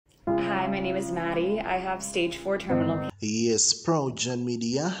Hi, my name is Maddy. I have stage 4 terminal cancer. Yes, PROJOURN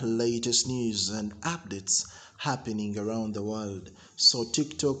Media, latest news and updates happening around the world. So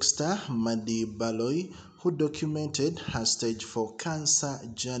TikTok star Maddy Baloy, who documented her stage 4 cancer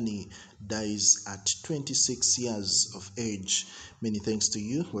journey, dies at 26 years of age. Many thanks to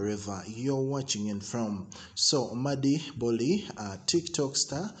you wherever you're watching and from. So Maddy Baloy, a TikTok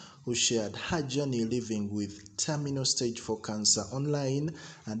star who shared her journey living with terminal stage 4 cancer online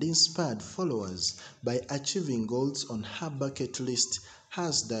and inspired followers by achieving goals on her bucket list,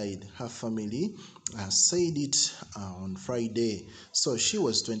 has died. Her family said it on Friday. So she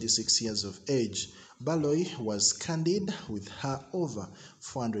was 26 years of age. Baloy was candid with her over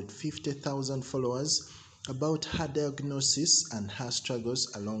 450,000 followers about her diagnosis and her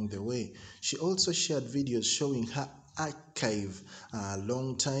struggles along the way. She also shared videos showing her archive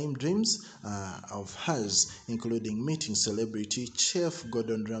long-time dreams of hers, including meeting celebrity chef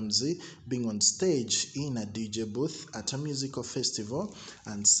Gordon Ramsay, being on stage in a DJ booth at a musical festival,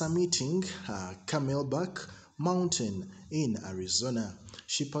 and summiting Camelback Mountain in Arizona.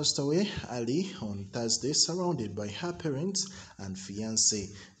 She passed away early on Thursday, surrounded by her parents and fiancé,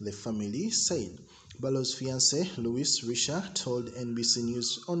 the family said. Baloy's fiancé, Risher, told NBC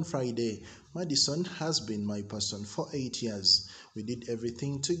News on Friday, "Madison has been my person for 8 years. We did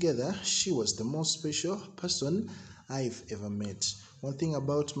everything together. She was the most special person I've ever met. One thing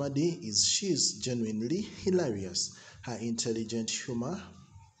about Maddy is she's genuinely hilarious. Her intelligent humor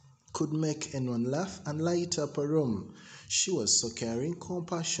could make anyone laugh and light up a room. She was so caring,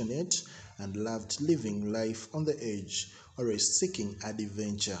 compassionate, and loved living life on the edge, always seeking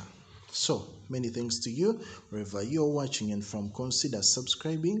adventure." So, many thanks to you wherever you're watching and from. Consider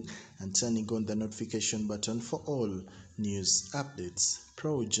subscribing and turning on the notification button for all news updates.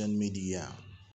 PROJOURN Media.